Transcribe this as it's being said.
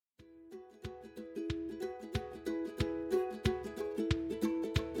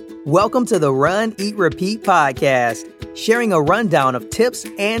Welcome to the Run, Eat, Repeat podcast, sharing a rundown of tips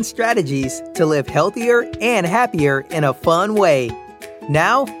and strategies to live healthier and happier in a fun way.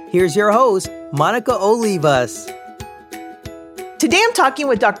 Now, here's your host, Monica Olivas. Today, I'm talking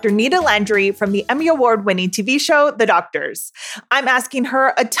with Dr. Nita Landry from the Emmy Award-winning TV show, The Doctors. I'm asking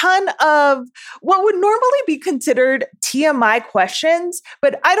her a ton of what would normally be considered TMI questions,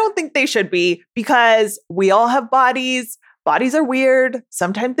 but I don't think they should be because we all have bodies. Bodies are weird.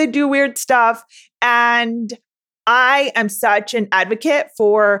 Sometimes they do weird stuff. And I am such an advocate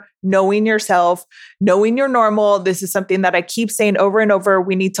for knowing yourself, knowing you're normal. This is something that I keep saying over and over.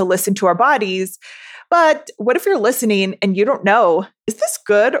 We need to listen to our bodies. But what if you're listening and you don't know, is this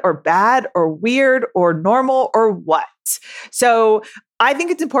good or bad or weird or normal or what? So I think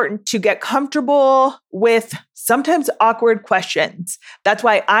it's important to get comfortable with sometimes awkward questions. That's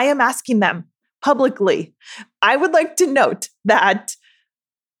why I am asking them publicly. I would like to note that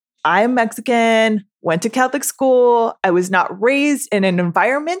I am Mexican, went to Catholic school. I was not raised in an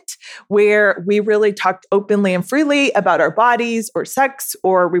environment where we really talked openly and freely about our bodies or sex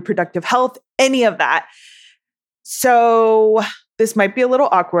or reproductive health, any of that. So this might be a little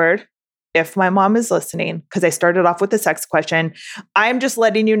awkward if my mom is listening, because I started off with a sex question. I'm just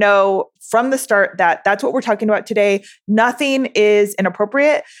letting you know from the start that that's what we're talking about today. Nothing is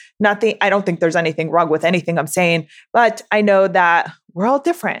inappropriate. I don't think there's anything wrong with anything I'm saying, but I know that we're all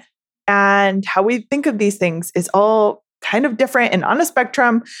different. And how we think of these things is all kind of different and on a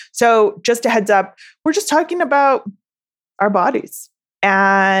spectrum. So just a heads up, we're just talking about our bodies.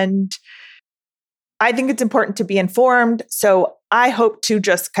 And I think it's important to be informed. So I hope to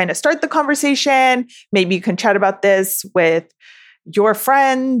just kind of start the conversation. Maybe you can chat about this with your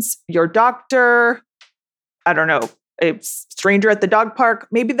friends, your doctor, I don't know, a stranger at the dog park.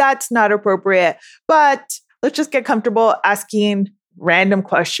 Maybe that's not appropriate, but let's just get comfortable asking random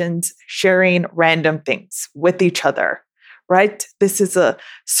questions, sharing random things with each other, right? This is a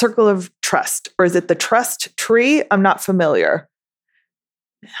circle of trust, or is it the trust tree? I'm not familiar.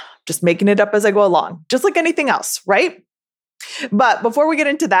 Just making it up as I go along, just like anything else, right? But before we get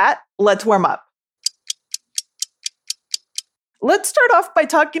into that, let's warm up. Let's start off by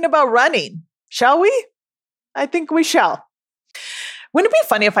talking about running, shall we? I think we shall. Wouldn't it be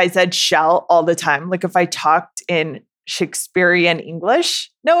funny if I said shall all the time? Like if I talked in Shakespearean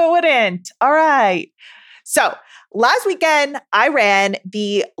English? No, it wouldn't. All right. So last weekend, I ran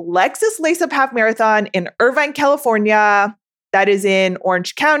the Lexus Lace Up Half Marathon in Irvine, California. That is in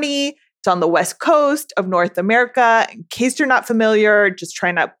Orange County. It's on the West Coast of North America. In case you're not familiar, just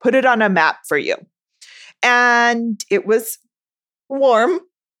trying to put it on a map for you. And it was warm.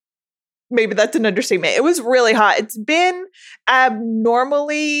 Maybe that's an understatement. It was really hot. It's been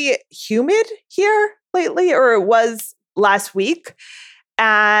abnormally humid here lately, or it was last week.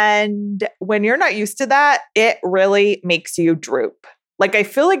 And when you're not used to that, it really makes you droop. Like, I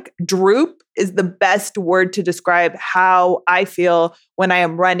feel like droop is the best word to describe how I feel when I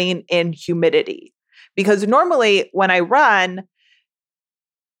am running in humidity. Because normally when I run,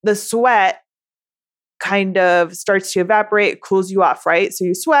 the sweat kind of starts to evaporate, cools you off, right? So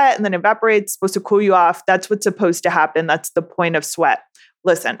you sweat and then evaporates, supposed to cool you off. That's what's supposed to happen. That's the point of sweat.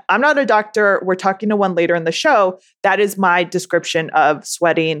 Listen, I'm not a doctor. We're talking to one later in the show. That is my description of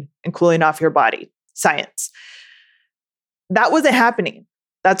sweating and cooling off your body. Science. That wasn't happening.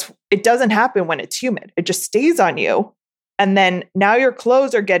 It doesn't happen when it's humid. It just stays on you. And then now your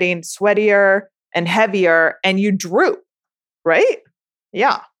clothes are getting sweatier and heavier and you droop, right?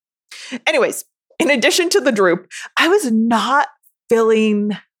 Yeah. Anyways, in addition to the droop, I was not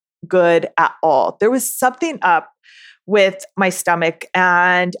feeling good at all. There was something up with my stomach.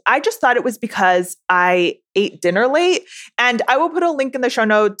 And I just thought it was because I ate dinner late. And I will put a link in the show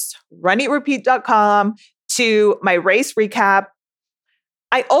notes, runeatrepeat.com, to my race recap.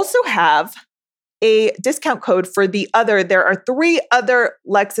 I also have a discount code for there are 3 other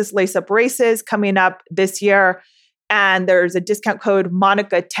Lexus Lace Up races coming up this year. And there's a discount code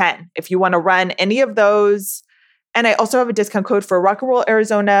Monica10 if you want to run any of those. And I also have a discount code for Rock and Roll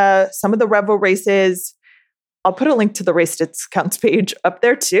Arizona, some of the Revo races. I'll put a link to the race discounts page up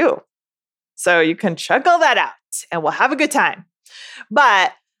there too. So you can check all that out and we'll have a good time.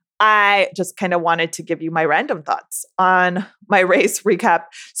 But I just kind of wanted to give you my random thoughts on my race recap.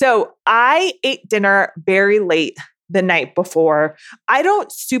 So I ate dinner very late the night before. I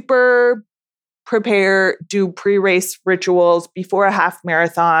don't super do pre-race rituals before a half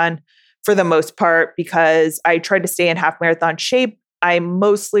marathon for the most part, because I try to stay in half marathon shape. I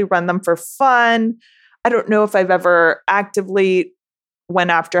mostly run them for fun. I don't know if I've ever actively went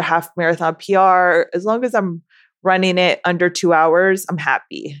after half marathon PR. As long as I'm running it under 2 hours, I'm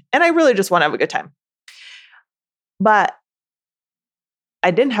happy. And I really just want to have a good time. But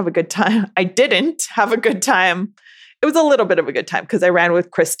I didn't have a good time. I didn't have a good time. It was a little bit of a good time because I ran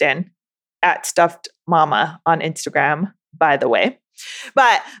with Kristen at Stuffed Mama on Instagram, by the way.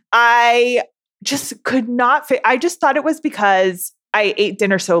 But I just could not I just thought it was because I ate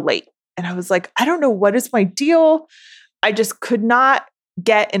dinner so late. And I was like, I don't know what is my deal. I just could not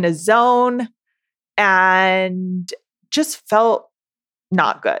get in a zone and just felt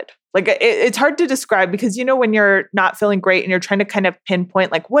not good. Like it's hard to describe because, you know, when you're not feeling great and you're trying to kind of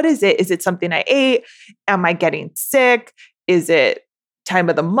pinpoint, like, what is it? Is it something I ate? Am I getting sick? Is it time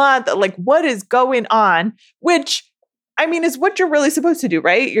of the month? Like, what is going on? Which, I mean, is what you're really supposed to do,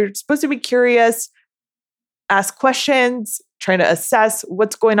 right? You're supposed to be curious, ask questions, trying to assess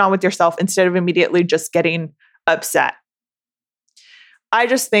what's going on with yourself instead of immediately just getting upset. I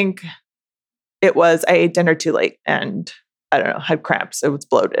just think it was, I ate dinner too late and I don't know, had cramps. It was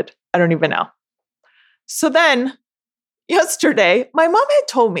bloated. I don't even know. So then yesterday, my mom had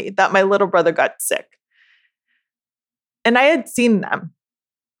told me that my little brother got sick. And I had seen them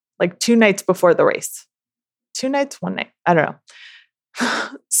like 2 nights before the race. 2 nights, 1 night. I don't know.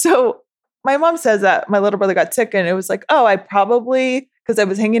 So my mom says that my little brother got sick and it was like, oh, I probably, because I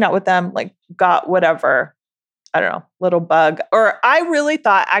was hanging out with them, like got whatever, I don't know, little bug. Or I really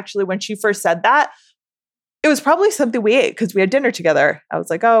thought actually when she first said that, it was probably something we ate because we had dinner together. I was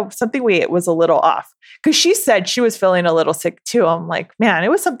like, oh, something we ate was a little off. Because she said she was feeling a little sick too. I'm like, man,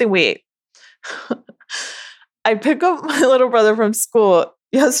 it was something we ate. I pick up my little brother from school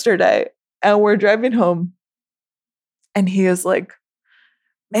yesterday and we're driving home. And he is like,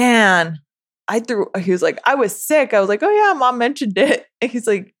 man, he was like, I was sick. I was like, oh yeah, mom mentioned it. And he's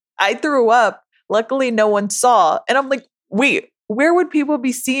like, I threw up. Luckily, no one saw. And I'm like, wait, where would people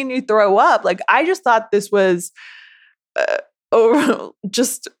be seeing you throw up? Like, I just thought this was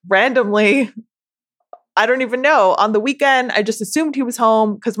just randomly, I don't even know. On the weekend, I just assumed he was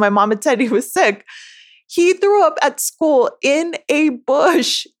home because my mom had said he was sick. He threw up at school in a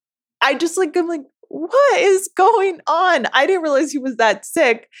bush. I'm like, what is going on? I didn't realize he was that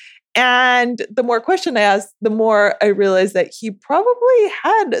sick. And the more question I asked, the more I realized that he probably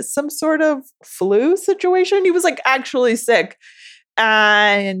had some sort of flu situation. He was like actually sick.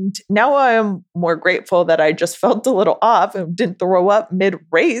 And now I'm more grateful that I just felt a little off and didn't throw up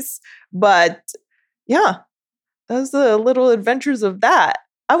mid-race. But yeah, those are the little adventures of that.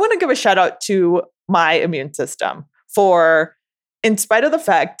 I want to give a shout out to my immune system for, in spite of the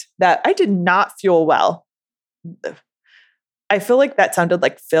fact that I did not fuel well. I feel like that sounded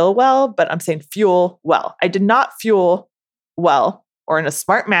like fill well, but I'm saying fuel well. I did not fuel well or in a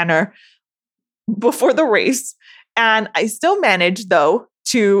smart manner before the race. And I still managed, though,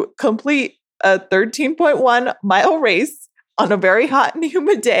 to complete a 13.1 mile race on a very hot and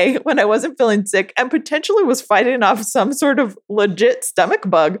humid day when I wasn't feeling sick and potentially was fighting off some sort of legit stomach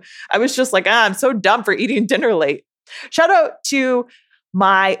bug. I was just like, I'm so dumb for eating dinner late. Shout out to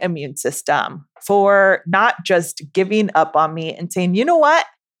my immune system for not just giving up on me and saying, you know what?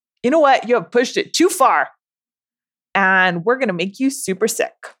 You have pushed it too far and we're going to make you super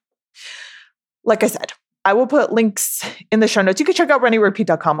sick. Like I said, I will put links in the show notes. You can check out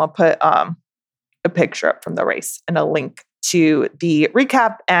runningrepeat.com. I'll put a picture up from the race and a link to the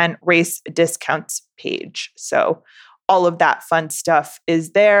recap and race discounts page. So all of that fun stuff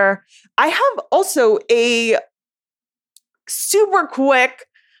is there. I have also a super quick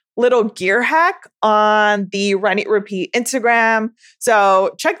little gear hack on the Run Eat Repeat Instagram.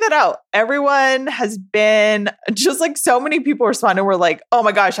 So check that out. Everyone has been just like so many people responding. We're like, oh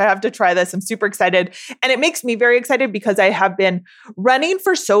my gosh, I have to try this. I'm super excited. And it makes me very excited because I have been running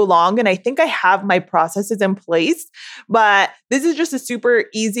for so long and I think I have my processes in place. But this is just a super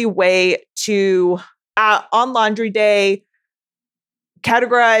easy way to, on laundry day,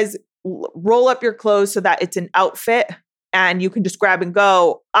 categorize, roll up your clothes so that it's an outfit and you can just grab and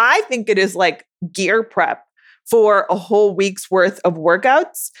go. I think it is like gear prep for a whole week's worth of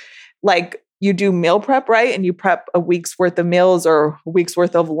workouts. Like you do meal prep, right? And you prep a week's worth of meals or a week's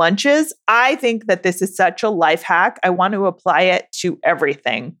worth of lunches. I think that this is such a life hack. I want to apply it to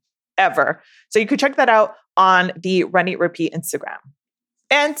everything ever. So you could check that out on the Run Eat Repeat Instagram.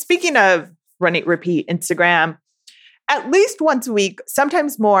 And speaking of Run Eat Repeat Instagram, at least once a week,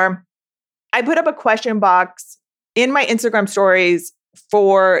 sometimes more, I put up a question box in my Instagram stories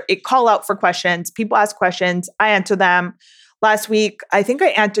for a call out for questions. People ask questions. I answer them. Last week, I think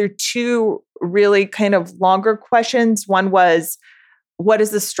I answered 2 really kind of longer questions. One was, what is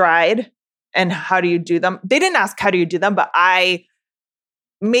the stride and how do you do them? They didn't ask how do you do them, but I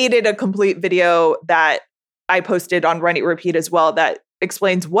made it a complete video that I posted on Run Eat Repeat as well that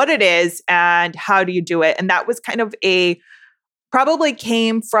explains what it is and how do you do it. And that was kind of probably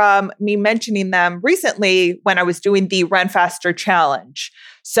came from me mentioning them recently when I was doing the Run Faster Challenge.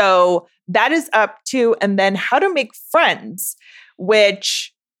 So that is up to, and then how to make friends,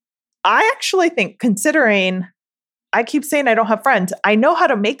 which I actually think, considering I keep saying I don't have friends, I know how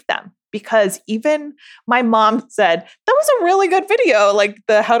to make them, because even my mom said, that was a really good video, like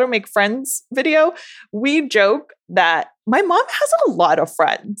the how to make friends video. We joke that my mom has a lot of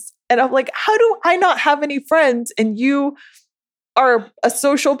friends. And I'm like, how do I not have any friends? And you are a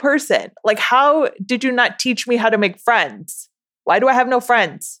social person. Like, how did you not teach me how to make friends? Why do I have no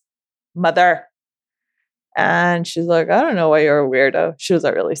friends, mother? And she's like, I don't know why you're a weirdo. She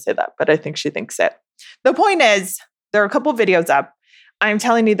doesn't really say that, but I think she thinks it. The point is, there are a couple videos up. I'm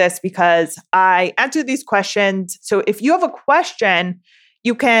telling you this because I answer these questions. So if you have a question,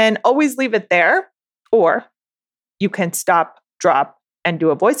 you can always leave it there, or you can stop, drop, and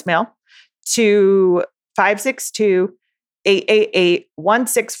do a voicemail to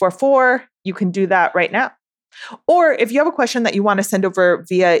 562-888-1644. You can do that right now. Or if you have a question that you want to send over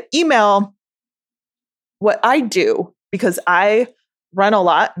via email, what I do, because I run a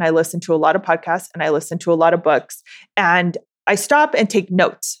lot and I listen to a lot of podcasts and I listen to a lot of books, and I stop and take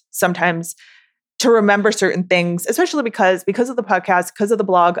notes sometimes to remember certain things, especially because of the podcast, because of the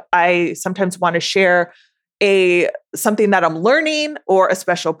blog, I sometimes want to share something that I'm learning or a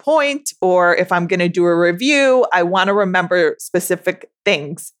special point, or if I'm going to do a review, I want to remember specific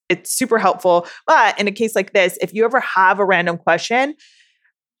things. It's super helpful. But in a case like this, if you ever have a random question,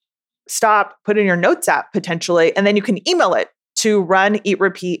 stop, put in your notes app potentially, and then you can email it to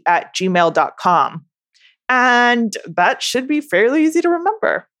runeatrepeat@gmail.com. And that should be fairly easy to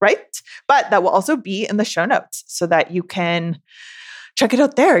remember, right? But that will also be in the show notes so that you can check it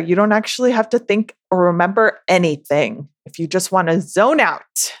out there. You don't actually have to think or remember anything. If you just want to zone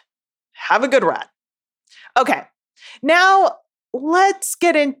out, have a good run. Okay, now let's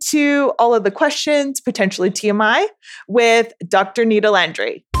get into all of the questions, potentially TMI, with Dr. Nita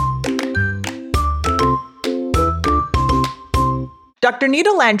Landry. Dr.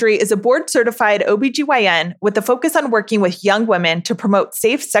 Nita Landry is a board-certified OBGYN with a focus on working with young women to promote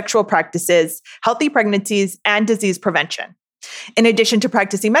safe sexual practices, healthy pregnancies, and disease prevention. In addition to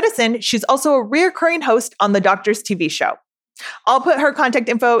practicing medicine, she's also a recurring host on the Doctors TV show. I'll put her contact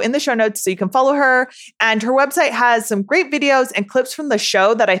info in the show notes so you can follow her. And her website has some great videos and clips from the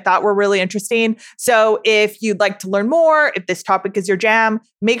show that I thought were really interesting. So if you'd like to learn more, if this topic is your jam,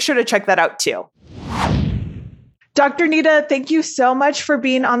 make sure to check that out too. Dr. Nita, thank you so much for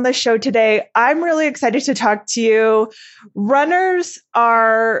being on the show today. I'm really excited to talk to you. Runners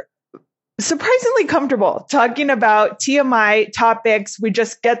are surprisingly comfortable talking about TMI topics. We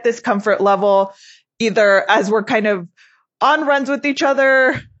just get this comfort level either as we're kind of on runs with each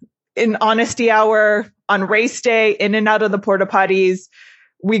other, in honesty hour, on race day, in and out of the porta potties.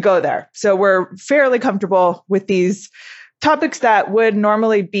 We go there. So we're fairly comfortable with these topics that would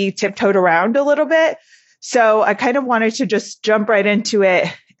normally be tiptoed around a little bit. So I kind of wanted to just jump right into it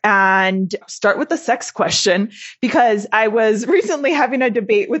and start with the sex question, because I was recently having a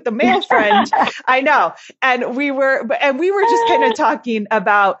debate with a male friend. I know. And we were just kind of talking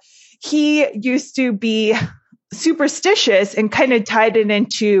about, he used to be superstitious and kind of tied it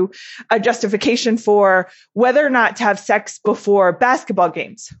into a justification for whether or not to have sex before basketball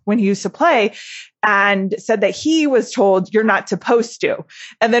games when he used to play, and said that he was told you're not supposed to.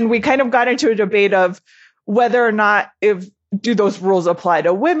 And then we kind of got into a debate of whether or not do those rules apply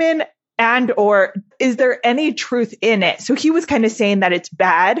to women, and or is there any truth in it? So he was kind of saying that it's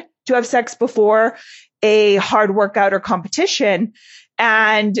bad to have sex before a hard workout or competition.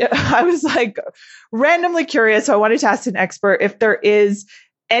 And I was like randomly curious. So I wanted to ask an expert if there is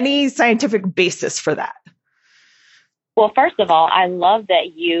any scientific basis for that. Well, first of all, I love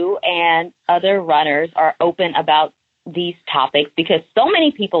that you and other runners are open about these topics, because so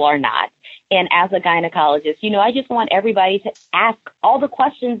many people are not. And as a gynecologist, I just want everybody to ask all the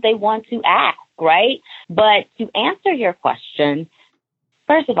questions they want to ask, right? But to answer your question,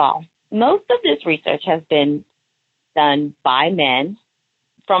 first of all, most of this research has been done by men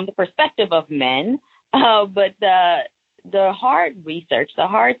from the perspective of men. But the hard research, the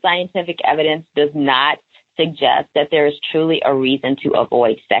hard scientific evidence does not suggest that there is truly a reason to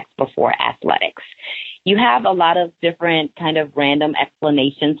avoid sex before athletics. You have a lot of different kind of random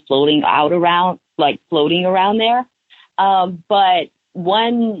explanations floating around there. But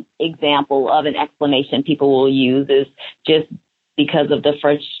one example of an explanation people will use is just because of the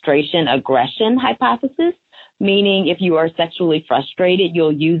frustration aggression hypothesis, meaning if you are sexually frustrated,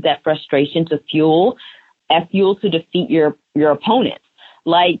 you'll use that frustration to fuel as fuel to defeat your opponents.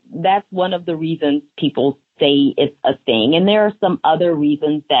 Like, that's one of the reasons people say it's a thing. And there are some other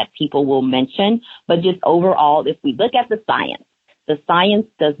reasons that people will mention. But just overall, if we look at the science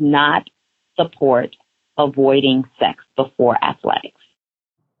does not support avoiding sex before athletics.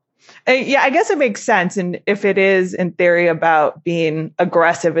 Yeah, I guess it makes sense. And if it is in theory about being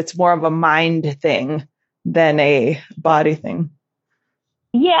aggressive, it's more of a mind thing than a body thing.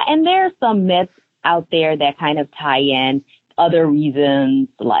 Yeah, and there are some myths out there that kind of tie in other reasons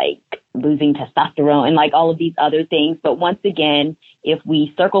like losing testosterone and like all of these other things. But once again, if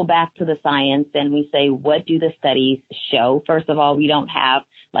we circle back to the science and we say, what do the studies show? First of all, we don't have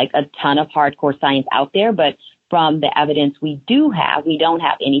like a ton of hardcore science out there, but from the evidence we don't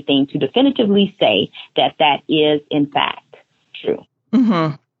have anything to definitively say that that is in fact true.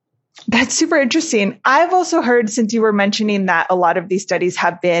 Mm-hmm. That's super interesting. I've also heard, since you were mentioning that a lot of these studies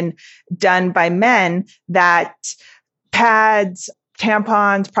have been done by men, that pads,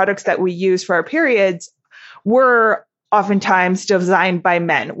 tampons, products that we use for our periods were oftentimes designed by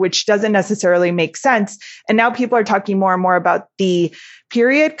men, which doesn't necessarily make sense. And now people are talking more and more about the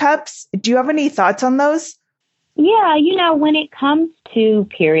period cups. Do you have any thoughts on those? Yeah, when it comes to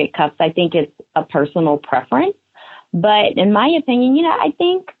period cups, I think it's a personal preference. But in my opinion, I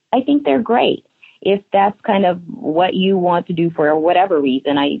think they're great. If that's kind of what you want to do for whatever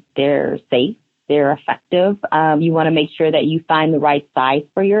reason, they're safe, they're effective. You want to make sure that you find the right size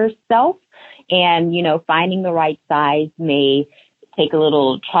for yourself. And, finding the right size may take a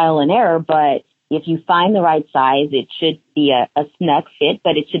little trial and error, but if you find the right size, it should be a snug fit,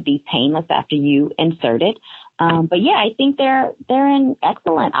 but it should be painless after you insert it. But yeah, I think they're an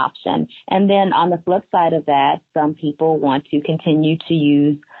excellent option. And then on the flip side of that, some people want to continue to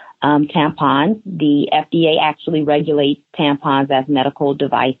use tampons. The FDA actually regulates tampons as medical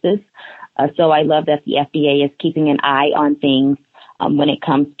devices. So I love that the FDA is keeping an eye on things when it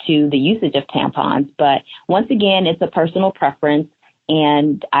comes to the usage of tampons. But once again, it's a personal preference.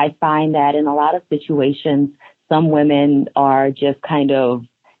 And I find that in a lot of situations, some women are just kind of,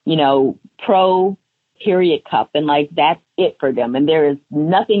 pro period cup and like that's it for them. And there is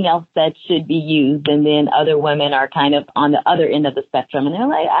nothing else that should be used. And then other women are kind of on the other end of the spectrum and they're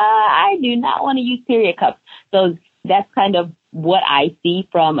like, I do not want to use period cups. So that's kind of what I see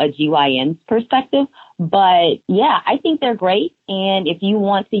from a GYN's perspective. But yeah, I think they're great. And if you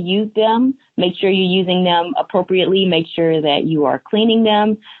want to use them, make sure you're using them appropriately. Make sure that you are cleaning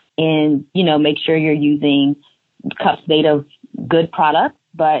them and, make sure you're using cups made of good products.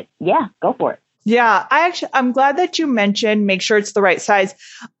 But yeah, go for it. Yeah, I'm glad that you mentioned make sure it's the right size.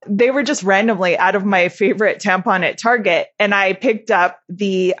 They were just randomly out of my favorite tampon at Target. And I picked up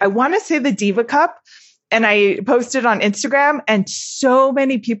I want to say the Diva Cup. And I posted on Instagram and so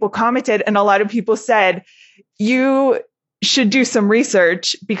many people commented and a lot of people said, you should do some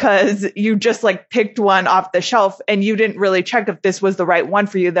research because you just like picked one off the shelf and you didn't really check if this was the right one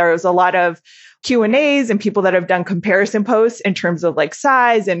for you. There was a lot of Q&As and people that have done comparison posts in terms of like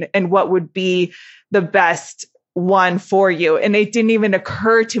size and what would be the best one for you. And it didn't even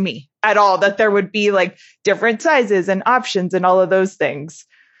occur to me at all that there would be like different sizes and options and all of those things.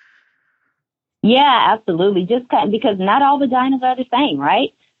 Yeah, absolutely. Just because not all vaginas are the same, right?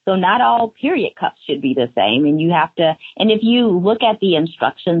 So not all period cups should be the same. And you have to, and if you look at the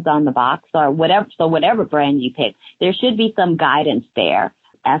instructions on the box or whatever brand you pick, there should be some guidance there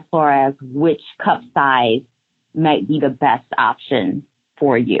as far as which cup size might be the best option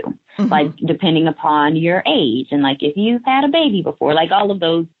for you. Mm-hmm. Like depending upon your age and like if you've had a baby before, like all of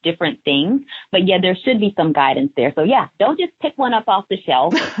those different things. But yeah, there should be some guidance there. So yeah, don't just pick one up off the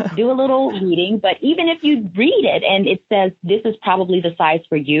shelf, do a little reading. But even if you read it and it says this is probably the size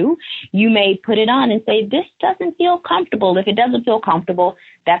for you, you may put it on and say, this doesn't feel comfortable. If it doesn't feel comfortable,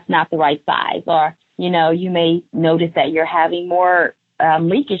 that's not the right size. Or, you may notice that you're having more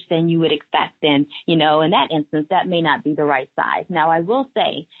leakage than you would expect. And, in that instance, that may not be the right size. Now, I will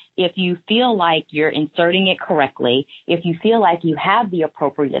say, if you feel like you're inserting it correctly, if you feel like you have the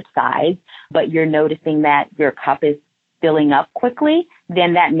appropriate size, but you're noticing that your cup is filling up quickly,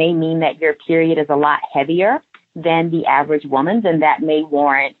 then that may mean that your period is a lot heavier than the average woman's, and that may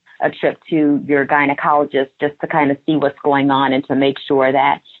warrant a trip to your gynecologist just to kind of see what's going on and to make sure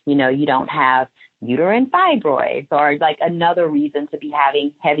that, you don't have uterine fibroids or like another reason to be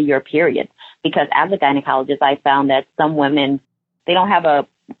having heavier periods. Because as a gynecologist, I found that some women, they don't have a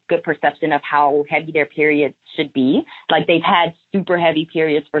good perception of how heavy their periods should be. Like they've had super heavy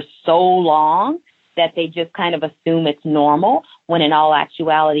periods for so long that they just kind of assume it's normal, when in all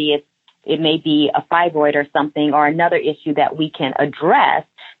actuality, it may be a fibroid or something or another issue that we can address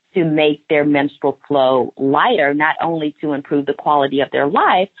to make their menstrual flow lighter, not only to improve the quality of their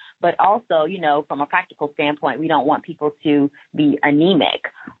life, but also, from a practical standpoint, we don't want people to be anemic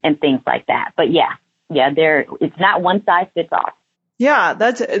and things like that. But it's not one size fits all. Yeah,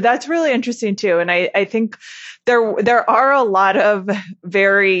 that's really interesting too. And I think there are a lot of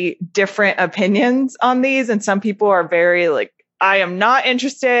very different opinions on these. And some people are very like, I am not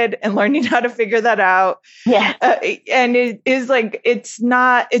interested in learning how to figure that out. Yeah. And it is like, it's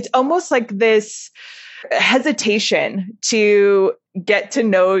almost like this hesitation to get to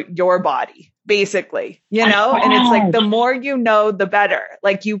know your body, basically, And it's like, the more you know, the better.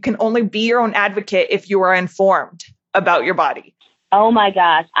 Like you can only be your own advocate if you are informed about your body. Oh my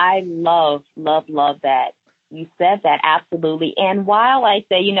gosh. I love that. You said that. Absolutely. And while I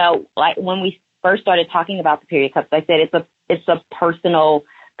say, like when we first started talking about the period cups, I said it's a personal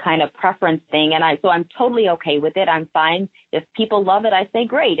kind of preference thing. And so I'm totally okay with it. I'm fine. If people love it, I say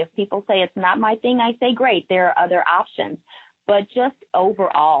great. If people say it's not my thing, I say great. There are other options. But just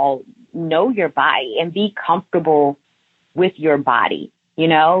overall, know your body and be comfortable with your body,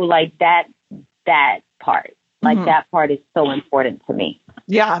 like that part. Like that part is so important to me.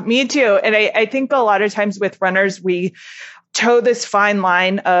 Yeah, me too. And I think a lot of times with runners, we toe this fine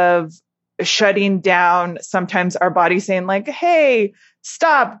line of shutting down sometimes our body saying like, hey,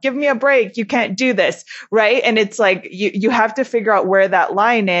 stop, give me a break. You can't do this. Right. And it's like, you have to figure out where that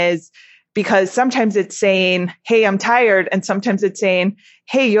line is, because sometimes it's saying, hey, I'm tired. And sometimes it's saying,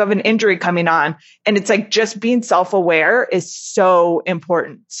 hey, you have an injury coming on. And it's like, just being self-aware is so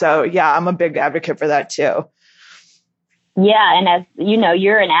important. So yeah, I'm a big advocate for that too. Yeah. And as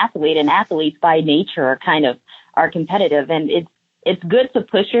you're an athlete, and athletes by nature are competitive, and it's good to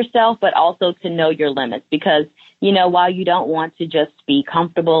push yourself, but also to know your limits, because, while you don't want to just be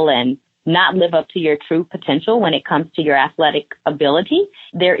comfortable and not live up to your true potential when it comes to your athletic ability,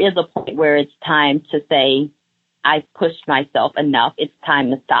 there is a point where it's time to say, I've pushed myself enough. It's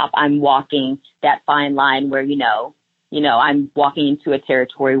time to stop. I'm walking that fine line where, I'm walking into a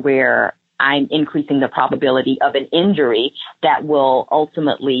territory where I'm increasing the probability of an injury that will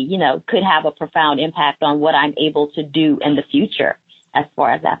ultimately, could have a profound impact on what I'm able to do in the future as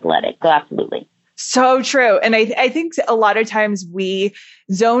far as athletics. So absolutely. So true. And I think a lot of times we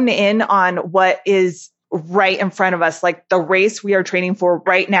zone in on what is right in front of us, like the race we are training for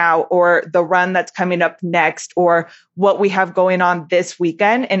right now, or the run that's coming up next, or what we have going on this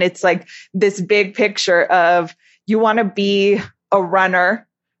weekend. And it's like this big picture of, you want to be a runner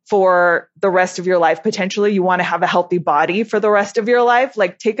for the rest of your life. Potentially you want to have a healthy body for the rest of your life.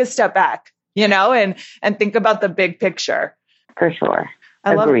 Like take a step back, and think about the big picture. For sure.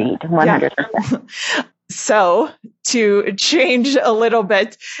 Agreed. 100%. Yeah. So to change a little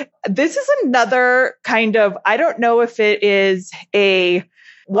bit, this is another kind of, I don't know if it is a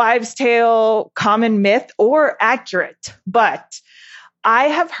wives' tale, common myth, or accurate, but I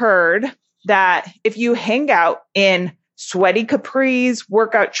have heard that if you hang out in sweaty capris,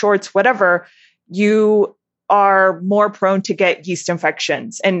 workout shorts, whatever, you are more prone to get yeast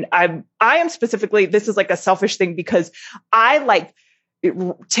infections. And I am specifically, this is like a selfish thing, because I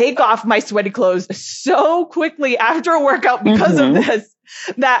take off my sweaty clothes so quickly after a workout because of this,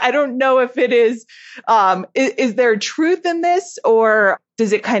 that I don't know if it is there truth in this, or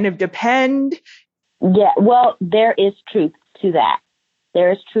does it kind of depend? Yeah, well, there is truth to that.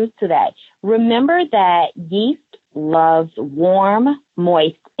 There is truth to that. Remember that yeast loves warm,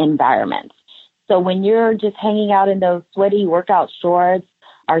 moist environments. So when you're just hanging out in those sweaty workout shorts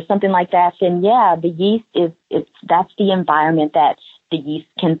or something like that, then yeah, the yeast that's the environment that the yeast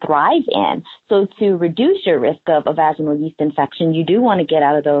can thrive in. So to reduce your risk of a vaginal yeast infection, you do want to get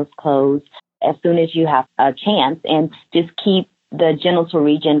out of those clothes as soon as you have a chance, and just keep the genital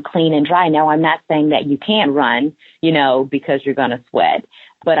region clean and dry. Now, I'm not saying that you can't run, because you're going to sweat.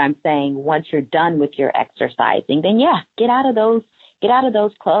 But I'm saying once you're done with your exercising, then yeah, get out of those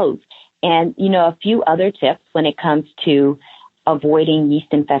clothes. And, a few other tips when it comes to avoiding yeast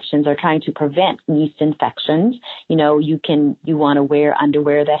infections or trying to prevent yeast infections. You want to wear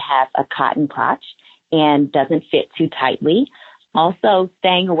underwear that has a cotton crotch and doesn't fit too tightly. Also,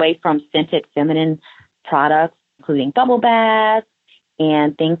 staying away from scented feminine products, including bubble baths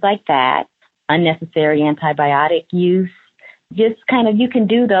and things like that. Unnecessary antibiotic use. Just you can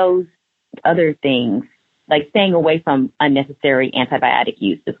do those other things, like staying away from unnecessary antibiotic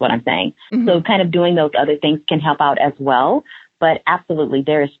use is what I'm saying. Mm-hmm. So doing those other things can help out as well. But absolutely,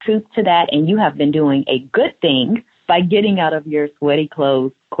 there is truth to that. And you have been doing a good thing by getting out of your sweaty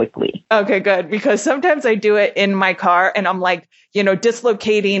clothes quickly. Okay, good. Because sometimes I do it in my car and I'm like,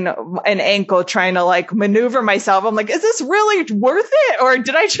 dislocating an ankle, trying to like maneuver myself. I'm like, is this really worth it? Or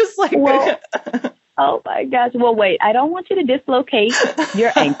did I just like... Well, oh my gosh. Well, wait, I don't want you to dislocate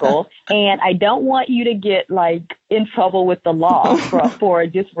your ankle, and I don't want you to get like in trouble with the law for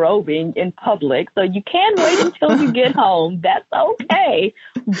disrobing in public. So you can wait until you get home. That's okay.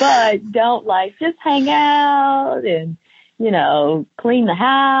 But don't like just hang out and, clean the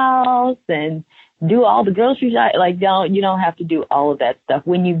house and do all the groceries. You don't have to do all of that stuff.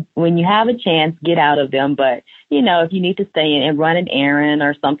 When you have a chance, get out of them. But, if you need to stay in and run an errand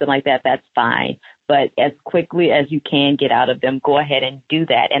or something like that, that's fine. But as quickly as you can get out of them, go ahead and do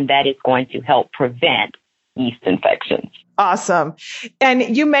that. And that is going to help prevent yeast infections. Awesome.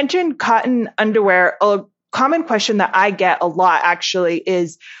 And you mentioned cotton underwear. A common question that I get a lot actually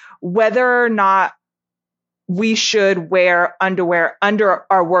is whether or not we should wear underwear under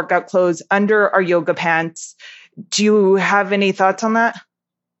our workout clothes, under our yoga pants. Do you have any thoughts on that?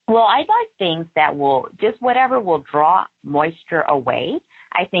 Well, I like things that whatever will draw moisture away,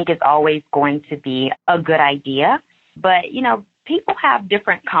 I think is always going to be a good idea. But, people have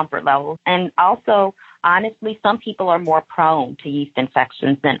different comfort levels. And also, honestly, some people are more prone to yeast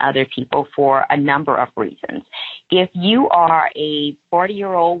infections than other people for a number of reasons. If you are a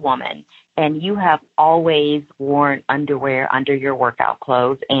 40-year-old woman and you have always worn underwear under your workout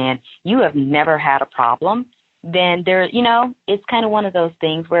clothes and you have never had a problem, then it's kind of one of those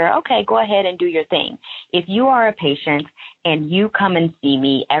things where, okay, go ahead and do your thing. If you are a patient and you come and see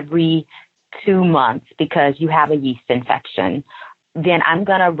me every 2 months because you have a yeast infection, then I'm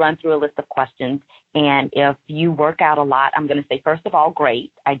going to run through a list of questions. And if you work out a lot, I'm going to say, first of all,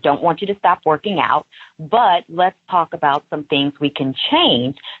 great. I don't want you to stop working out, but let's talk about some things we can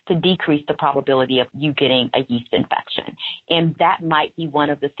change to decrease the probability of you getting a yeast infection. And that might be one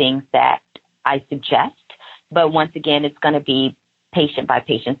of the things that I suggest. But once again, it's going to be patient by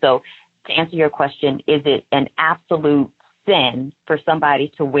patient. So to answer your question, is it an absolute sin for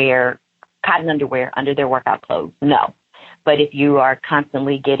somebody to wear cotton underwear under their workout clothes? No. But if you are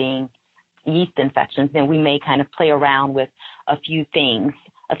constantly getting yeast infections, then we may kind of play around with a few things,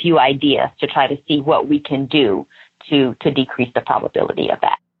 a few ideas to try to see what we can do to decrease the probability of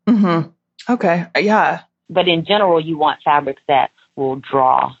that. Mm-hmm. Okay. Yeah. But in general, you want fabrics that will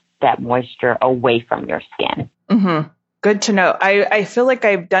draw that moisture away from your skin. Mm-hmm. Good to know. I feel like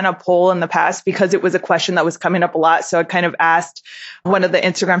I've done a poll in the past because it was a question that was coming up a lot. So I kind of asked one of the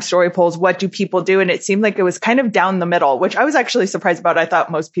Instagram story polls, what do people do? And it seemed like it was kind of down the middle, which I was actually surprised about. I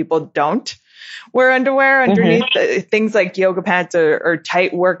thought most people don't wear underwear underneath things like yoga pants or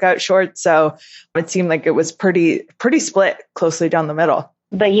tight workout shorts. So it seemed like it was pretty split closely down the middle.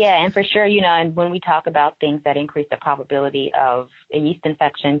 But yeah, and for sure, and when we talk about things that increase the probability of a yeast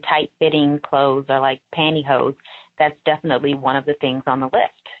infection, tight fitting clothes or like pantyhose, that's definitely one of the things on the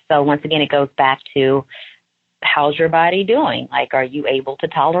list. So once again, it goes back to how's your body doing? Like, are you able to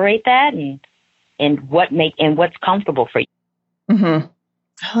tolerate that? And what's comfortable for you? Mm-hmm.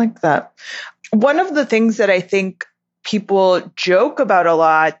 I like that. One of the things that I think people joke about a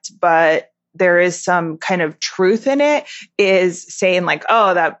lot, but there is some kind of truth in it, is saying like,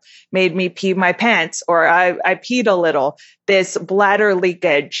 oh, that made me pee my pants, or I peed a little, this bladder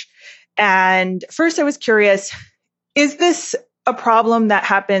leakage. And first I was curious, is this a problem that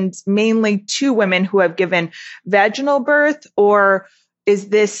happens mainly to women who have given vaginal birth, or is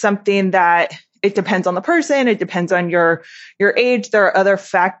this something that it depends on the person, it depends on your age, there are other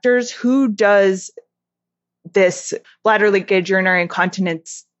factors? Who does this bladder leakage, urinary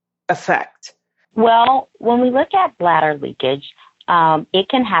incontinence affect? Well, when we look at bladder leakage, it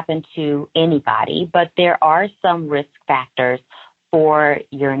can happen to anybody, but there are some risk factors for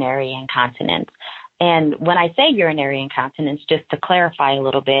urinary incontinence. And when I say urinary incontinence, just to clarify a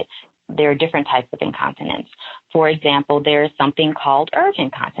little bit, there are different types of incontinence. For example, there is something called urge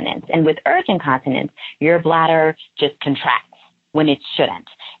incontinence. And with urge incontinence, your bladder just contracts when it shouldn't.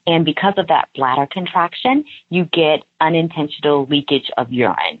 And because of that bladder contraction, you get unintentional leakage of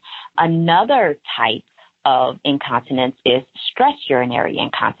urine. Another type of incontinence is stress urinary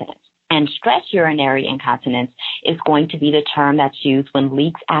incontinence. And stress urinary incontinence is going to be the term that's used when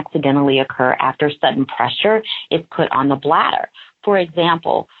leaks accidentally occur after sudden pressure is put on the bladder. For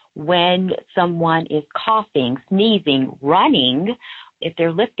example, when someone is coughing, sneezing, running, if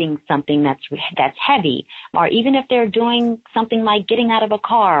they're lifting something that's heavy, or even if they're doing something like getting out of a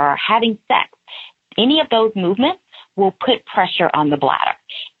car or having sex, any of those movements will put pressure on the bladder.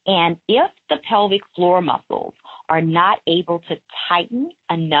 And if the pelvic floor muscles are not able to tighten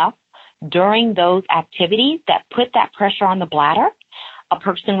enough during those activities that put that pressure on the bladder, a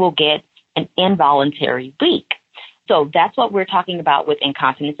person will get an involuntary leak. So that's what we're talking about with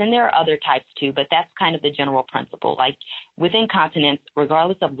incontinence. And there are other types too, but that's kind of the general principle. Like with incontinence,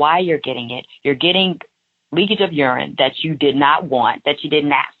 regardless of why you're getting it, you're getting leakage of urine that you did not want, that you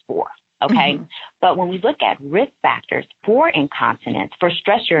didn't ask for. Okay. Mm-hmm. But when we look at risk factors for incontinence, for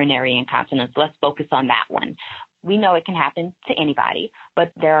stress urinary incontinence, let's focus on that one. We know it can happen to anybody,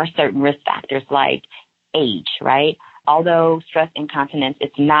 but there are certain risk factors like age, right? Although stress incontinence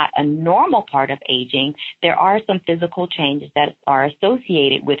is not a normal part of aging, there are some physical changes that are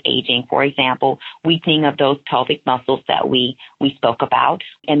associated with aging. For example, weakening of those pelvic muscles that we spoke about.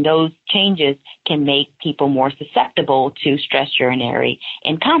 And those changes can make people more susceptible to stress urinary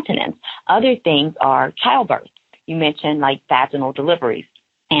incontinence. Other things are childbirth. You mentioned like vaginal deliveries.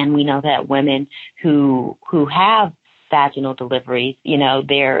 And we know that women who have vaginal deliveries,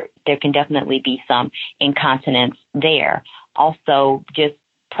 there can definitely be some incontinence there. Also, just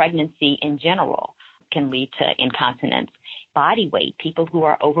pregnancy in general can lead to incontinence. Body weight, people who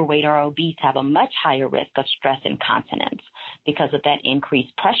are overweight or obese have a much higher risk of stress incontinence because of that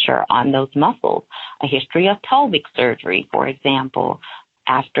increased pressure on those muscles. A history of pelvic surgery, for example,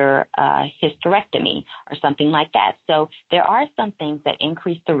 after a hysterectomy or something like that. So there are some things that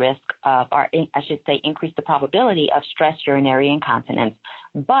increase the risk of, or I should say, increase the probability of stress urinary incontinence,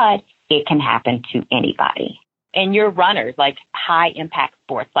 but it can happen to anybody. And you're runners, like high impact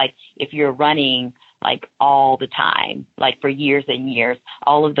sports, like if you're running like all the time, like for years and years,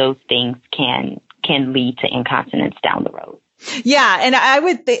 all of those things can lead to incontinence down the road. Yeah. And I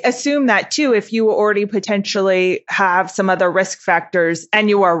would assume that too, if you already potentially have some other risk factors and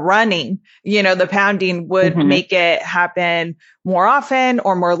you are running, the pounding would mm-hmm. make it happen more often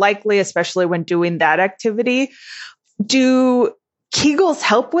or more likely, especially when doing that activity. Do Kegels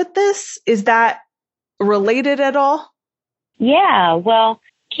help with this? Is that related at all? Yeah, well,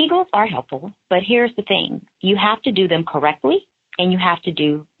 Kegels are helpful, but here's the thing. You have to do them correctly and you have to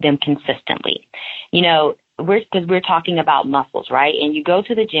do them consistently. Because we're talking about muscles, right? And you go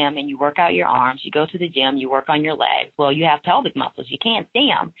to the gym and you work out your arms. You go to the gym, you work on your legs. Well, you have pelvic muscles. You can't see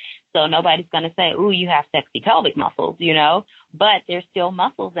them. So nobody's going to say, ooh, you have sexy pelvic muscles, but there's still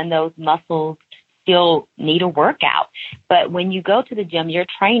muscles and those muscles still need a workout. But when you go to the gym, your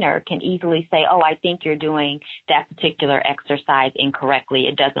trainer can easily say, oh, I think you're doing that particular exercise incorrectly.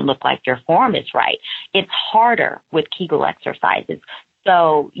 It doesn't look like your form is right. It's harder with Kegel exercises.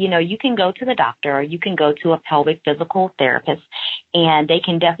 So, you can go to the doctor or you can go to a pelvic physical therapist and they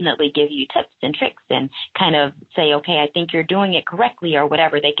can definitely give you tips and tricks and kind of say, okay, I think you're doing it correctly or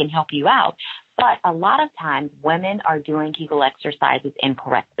whatever. They can help you out. But a lot of times women are doing Kegel exercises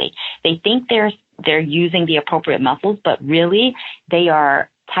incorrectly. They think they're using the appropriate muscles, but really they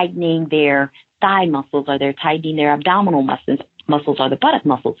are tightening their thigh muscles or they're tightening their abdominal muscles or the buttock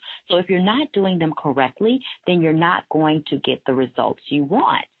muscles. So if you're not doing them correctly, then you're not going to get the results you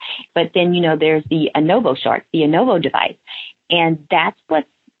want. But then, there's the Anovo shorts, the Anovo device. And that's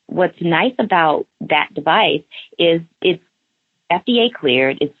what's nice about that device is it's FDA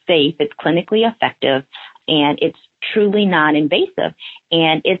cleared, it's safe, it's clinically effective, and it's truly non-invasive.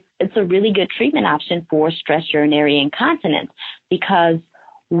 And it's a really good treatment option for stress urinary incontinence because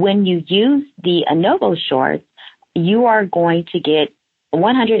when you use the Anovo shorts, you are going to get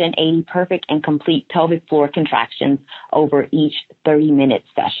 180 perfect and complete pelvic floor contractions over each 30-minute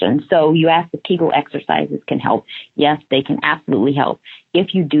session. So you asked if Kegel exercises can help. Yes, they can absolutely help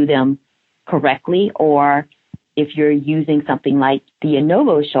if you do them correctly or if you're using something like the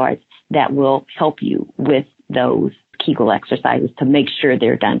Anovo shorts that will help you with those Kegel exercises to make sure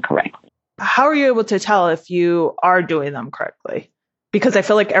they're done correctly. How are you able to tell if you are doing them correctly? Because I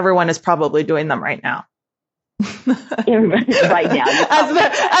feel like everyone is probably doing them right now. Right now.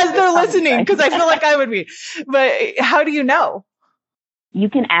 As they're listening, because I feel like I would be. But how do you know? You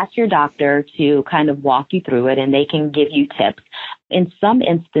can ask your doctor to kind of walk you through it and they can give you tips. In some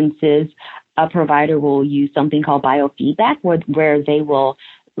instances, a provider will use something called biofeedback where they will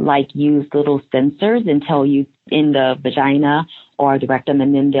use little sensors and tell you in the vagina or the rectum,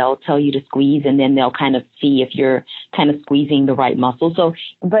 and then they'll tell you to squeeze, and then they'll kind of see if you're kind of squeezing the right muscle. So,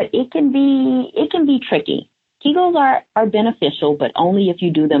 but it can be tricky. Kegels are beneficial, but only if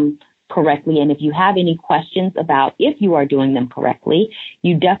you do them correctly. And if you have any questions about if you are doing them correctly,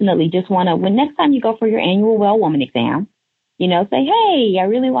 you definitely just want to, when next time you go for your annual well woman exam, say, hey, I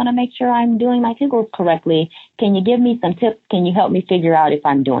really want to make sure I'm doing my Kegels correctly. Can you give me some tips? Can you help me figure out if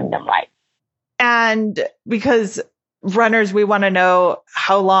I'm doing them right? And because runners, we want to know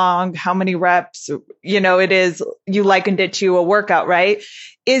how long, how many reps, it is, you likened it to a workout, right?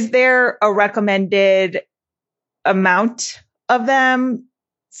 Is there a recommended amount of them,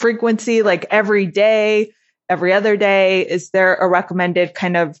 frequency, like every day, every other day? Is there a recommended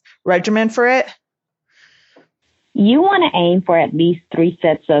kind of regimen for it? You want to aim for at least 3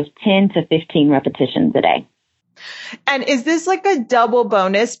 sets of 10 to 15 repetitions a day. And is this like a double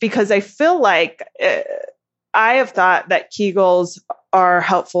bonus? Because I feel like I have thought that Kegels are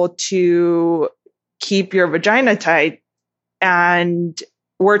helpful to keep your vagina tight. And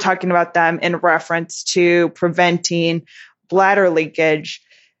we're talking about them in reference to preventing bladder leakage.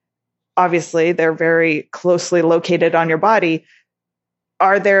 Obviously, they're very closely located on your body.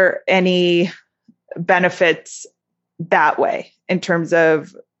 Are there any benefits that way in terms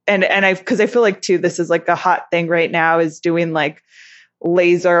of, because I feel like too, this is like a hot thing right now, is doing like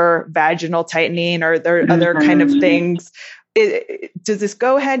laser vaginal tightening, or there are other kind of things. Does this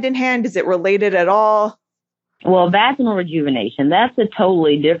go hand in hand? Is it related at all? Well, vaginal rejuvenation, that's a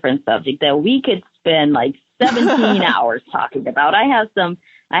totally different subject that we could spend like 17 hours talking about. I have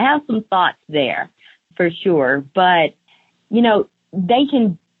some thoughts there for sure. But,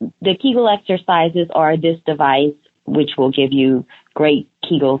 the Kegel exercises are this device, which will give you great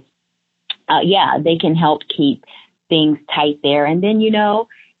Kegels. They can help keep things tight there. And then,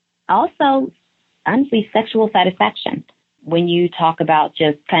 also, honestly, sexual satisfaction. When you talk about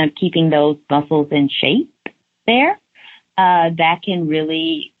just kind of keeping those muscles in shape there, that can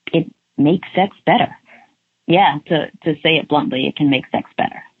really, it makes sex better. Yeah, to say it bluntly, it can make sex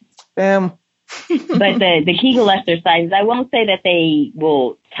better. But the Kegel exercises, I won't say that they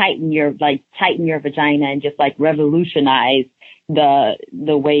will tighten your vagina and just like revolutionize the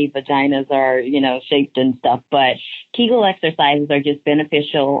way vaginas are, shaped and stuff. But Kegel exercises are just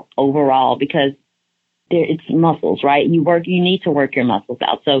beneficial overall because it's muscles, right? You need to work your muscles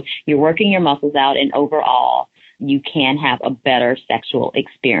out. So you're working your muscles out, and overall you can have a better sexual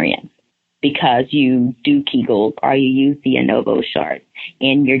experience because you do Kegels or you use the Anovo chart,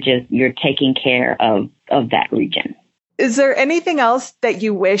 and you're taking care of that region. Is there anything else that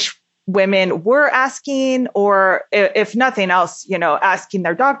you wish women were asking, or if nothing else, asking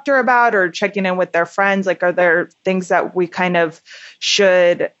their doctor about or checking in with their friends? Like, are there things that we kind of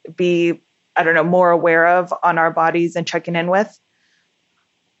should be, more aware of on our bodies and checking in with?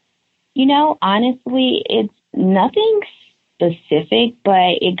 Honestly, it's nothing specific,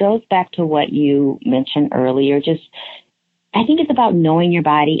 but it goes back to what you mentioned earlier. I think it's about knowing your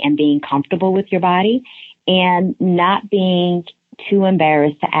body and being comfortable with your body and not being too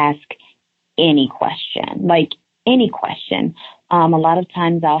embarrassed to ask any question, A lot of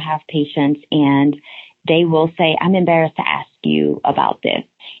times I'll have patients and they will say, I'm embarrassed to ask you about this.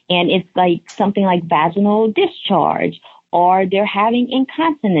 And it's like something like vaginal discharge, or they're having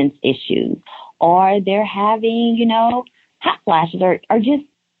incontinence issues, or they're having, hot flashes, or just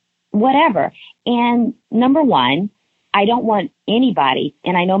whatever. And number one, I don't want anybody,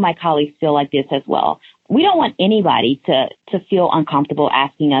 and I know my colleagues feel like this as well, we don't want anybody to feel uncomfortable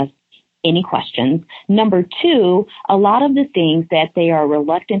asking us any questions. Number two, a lot of the things that they are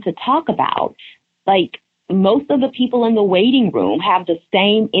reluctant to talk about, like most of the people in the waiting room have the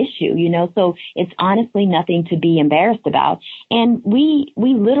same issue, so it's honestly nothing to be embarrassed about. And we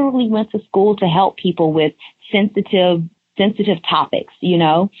literally went to school to help people with sensitive topics,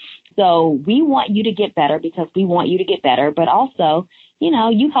 So we want you to get better because we want you to get better, but also,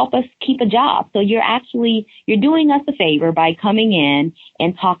 you help us keep a job. So you're doing us a favor by coming in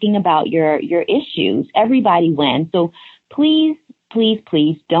and talking about your issues. Everybody wins. So please, please,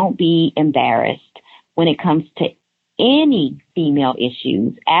 please don't be embarrassed when it comes to any female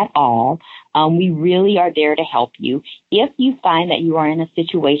issues at all. We really are there to help you. If you find that you are in a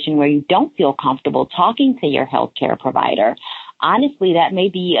situation where you don't feel comfortable talking to your healthcare provider, honestly, that may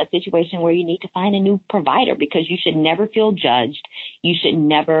be a situation where you need to find a new provider, because you should never feel judged. You should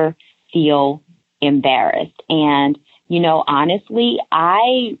never feel embarrassed. And, honestly,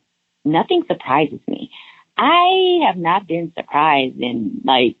 nothing surprises me. I have not been surprised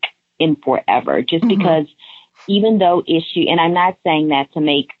in forever, just because even though and I'm not saying that to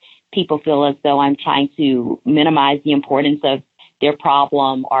make people feel as though I'm trying to minimize the importance of their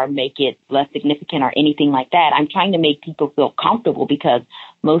problem or make it less significant or anything like that. I'm trying to make people feel comfortable, because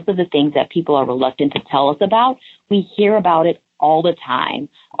most of the things that people are reluctant to tell us about, we hear about it all the time,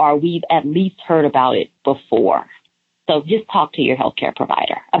 or we've at least heard about it before. So just talk to your healthcare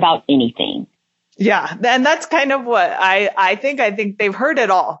provider about anything. Yeah. And that's kind of what I think. I think they've heard it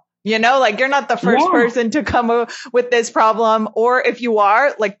all. You're not the first person to come with this problem. Or if you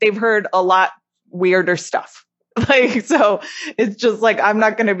are, they've heard a lot weirder stuff. Like, so it's just like, I'm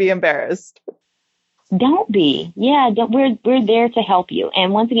not going to be embarrassed. Don't be. Yeah, we're there to help you.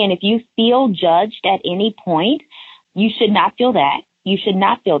 And once again, if you feel judged at any point, you should not feel that. You should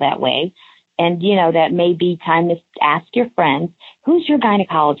not feel that way. And, that may be time to ask your friends, who's your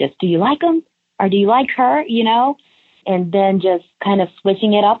gynecologist? Do you like them or do you like her? And then just kind of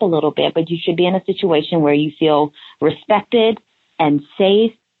switching it up a little bit. But you should be in a situation where you feel respected and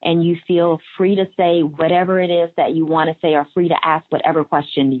safe, and you feel free to say whatever it is that you want to say, or free to ask whatever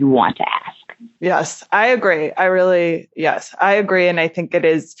question you want to ask. Yes, I agree. Yes, I agree. And I think it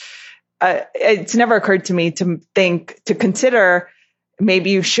is, it's never occurred to me to consider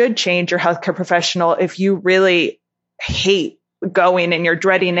maybe you should change your healthcare professional if you really hate going and you're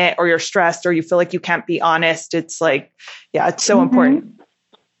dreading it, or you're stressed, or you feel like you can't be honest. It's like, yeah, it's so important.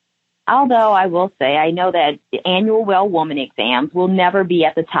 Although I will say, I know that the annual Well Woman exams will never be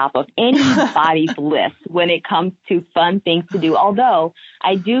at the top of anybody's list when it comes to fun things to do. Although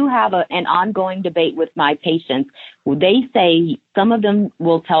I do have an ongoing debate with my patients. They say, some of them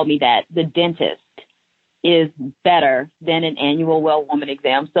will tell me that the dentist is better than an annual Well Woman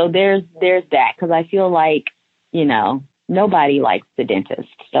exam. So there's that, because I feel like, nobody likes the dentist.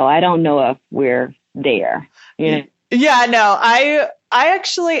 So I don't know if we're there. Yeah, no, I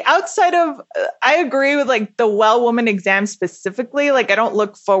actually, outside of, I agree with like the Well Woman exam specifically. Like, I don't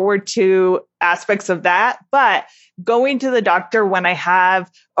look forward to aspects of that, but going to the doctor when I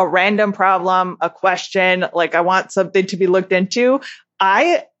have a random problem, a question, like I want something to be looked into,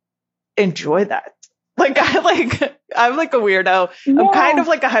 I enjoy that. Like, I'm like a weirdo. Yeah. I'm kind of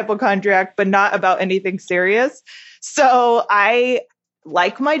like a hypochondriac, but not about anything serious. So I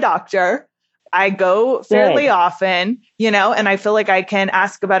like my doctor. I go fairly often, and I feel like I can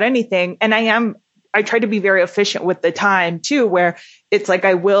ask about anything. And I try to be very efficient with the time too, where it's like,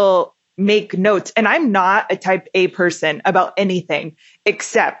 I will make notes, and I'm not a type A person about anything,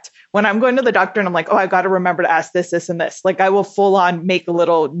 except when I'm going to the doctor and I'm like, oh, I got to remember to ask this, this, and this. Like, I will full on make a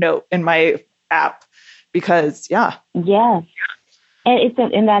little note in my app because Yes.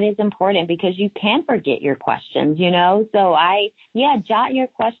 And that is important, because you can forget your questions, So jot your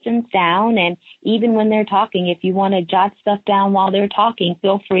questions down. And even when they're talking, if you want to jot stuff down while they're talking,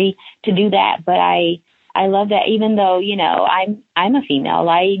 feel free to do that. But I love that, even though, I'm a female,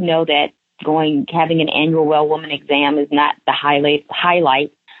 I know that having an annual Well Woman exam is not the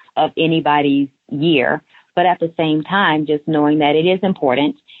highlight of anybody's year. But at the same time, just knowing that it is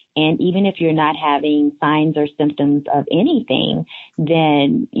important. And even if you're not having signs or symptoms of anything,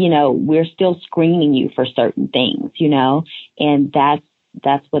 then, we're still screening you for certain things, and that's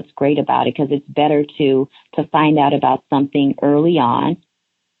what's great about it, because it's better to find out about something early on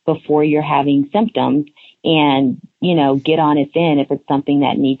before you're having symptoms and, get on it then if it's something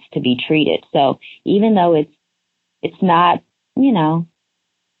that needs to be treated. So even though it's not,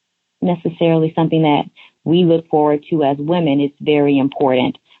 necessarily something that we look forward to as women, it's very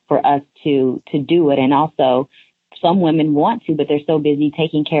important for us to do it. And also, some women want to, but they're so busy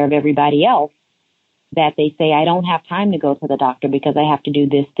taking care of everybody else that they say, I don't have time to go to the doctor because I have to do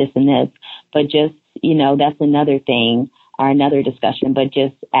this, this, and this. But just, that's another thing or another discussion. But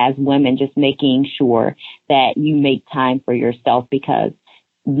just as women, just making sure that you make time for yourself, because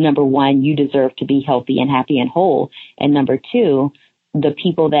number one, you deserve to be healthy and happy and whole. And number two, the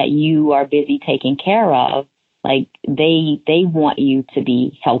people that you are busy taking care of, like they want you to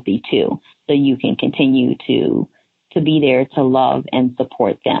be healthy too, so you can continue to be there to love and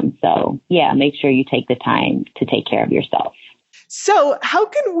support them. So make sure you take the time to take care of yourself. So how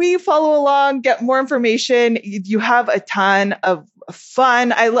can we follow along, get more information? You have a ton of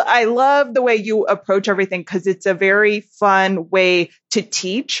fun. I love the way you approach everything, because it's a very fun way to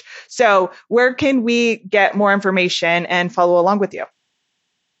teach. So where can we get more information and follow along with you?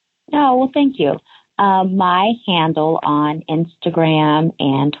 Oh, well, thank you. My handle on Instagram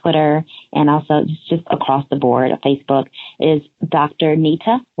and Twitter, and also just across the board, Facebook, is Dr.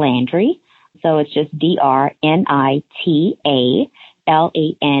 Nita Landry. So it's just DrNitaLandry.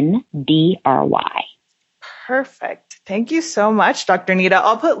 Perfect. Thank you so much, Dr. Nita.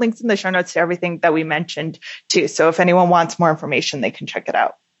 I'll put links in the show notes to everything that we mentioned too. So if anyone wants more information, they can check it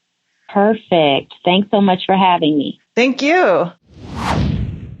out. Perfect. Thanks so much for having me. Thank you.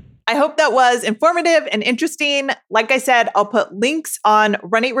 I hope that was informative and interesting. Like I said, I'll put links on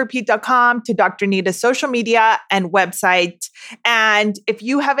runeatrepeat.com to Dr. Nita's social media and website. And if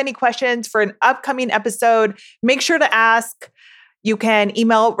you have any questions for an upcoming episode, make sure to ask. You can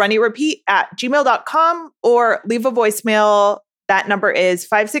email runeatrepeat@gmail.com or leave a voicemail. That number is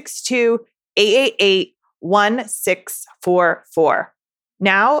 562-888-1644.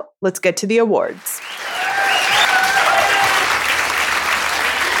 Now, let's get to the awards.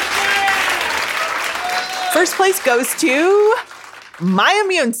 First place goes to my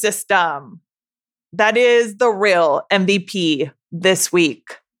immune system. That is the real MVP this week,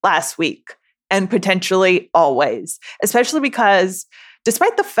 last week, and potentially always, especially because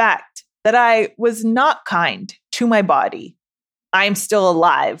despite the fact that I was not kind to my body, I'm still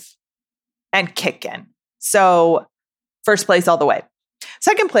alive and kicking. So first place all the way.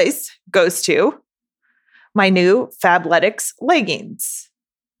 Second place goes to my new Fabletics leggings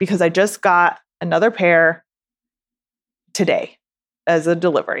because I just got another pair today as a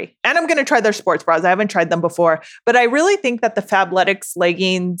delivery. And I'm going to try their sports bras. I haven't tried them before, but I really think that the Fabletics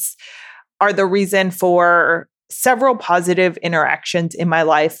leggings are the reason for several positive interactions in my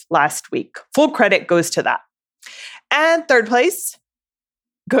life last week. Full credit goes to that. And third place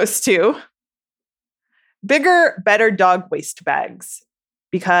goes to bigger, better dog waste bags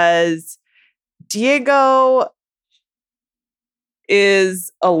because Diego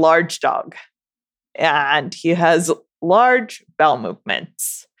is a large dog and he has large bowel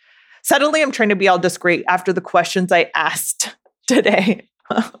movements. Suddenly, I'm trying to be all discreet after the questions I asked today.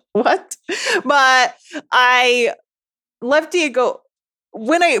 What? But I left Diego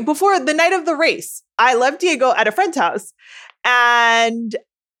before the night of the race, I left Diego at a friend's house and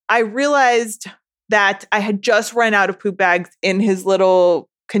I realized that I had just run out of poop bags in his little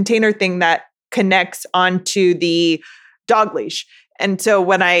container thing that connects onto the dog leash. And so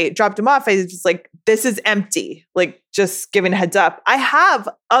when I dropped him off, I was just like, this is empty, like just giving a heads up. I have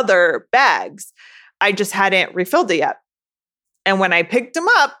other bags. I just hadn't refilled it yet. And when I picked him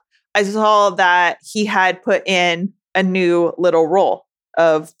up, I saw that he had put in a new little roll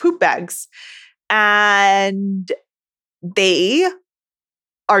of poop bags. And they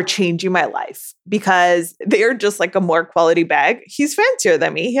are changing my life because they are just like a more quality bag. He's fancier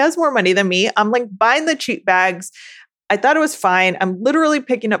than me. He has more money than me. I'm like buying the cheap bags. I thought it was fine. I'm literally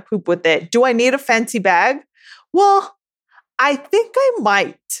picking up poop with it. Do I need a fancy bag? Well, I think I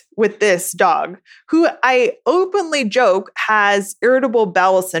might with this dog, who I openly joke has irritable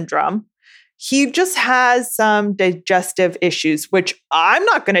bowel syndrome. He just has some digestive issues, which I'm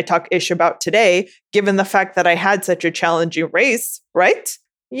not going to talk ish about today, given the fact that I had such a challenging race, right?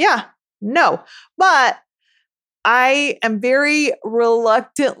 Yeah, no. But I am very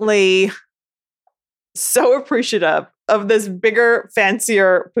reluctantly so appreciative of this bigger,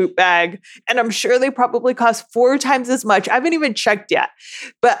 fancier poop bag. And I'm sure they probably cost 4 times as much. I haven't even checked yet,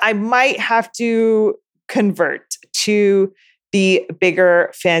 but I might have to convert to the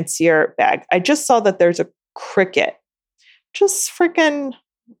bigger, fancier bag. I just saw that there's a cricket just freaking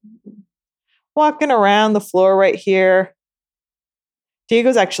walking around the floor right here.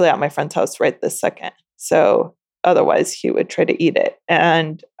 Diego's actually at my friend's house right this second. So otherwise he would try to eat it.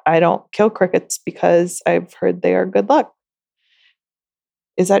 And I don't kill crickets because I've heard they are good luck.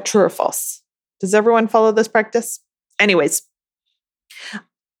 Is that true or false? Does everyone follow this practice? Anyways,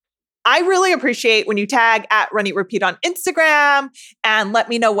 I really appreciate when you tag at Run Eat Repeat on Instagram and let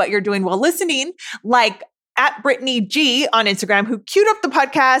me know what you're doing while listening, like at Brittany G on Instagram, who queued up the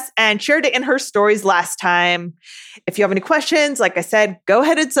podcast and shared it in her stories last time. If you have any questions, like I said, go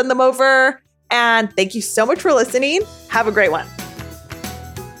ahead and send them over. And thank you so much for listening. Have a great one.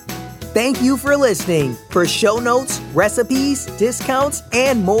 Thank you for listening. For show notes, recipes, discounts,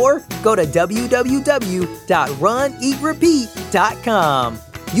 and more, go to www.runeatrepeat.com.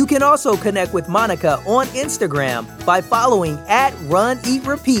 You can also connect with Monica on Instagram by following at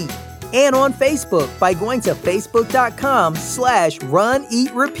RunEatRepeat and on Facebook by going to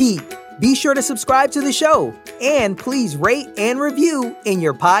facebook.com/RunEatRepeat. Be sure to subscribe to the show and please rate and review in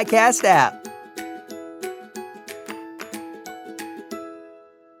your podcast app.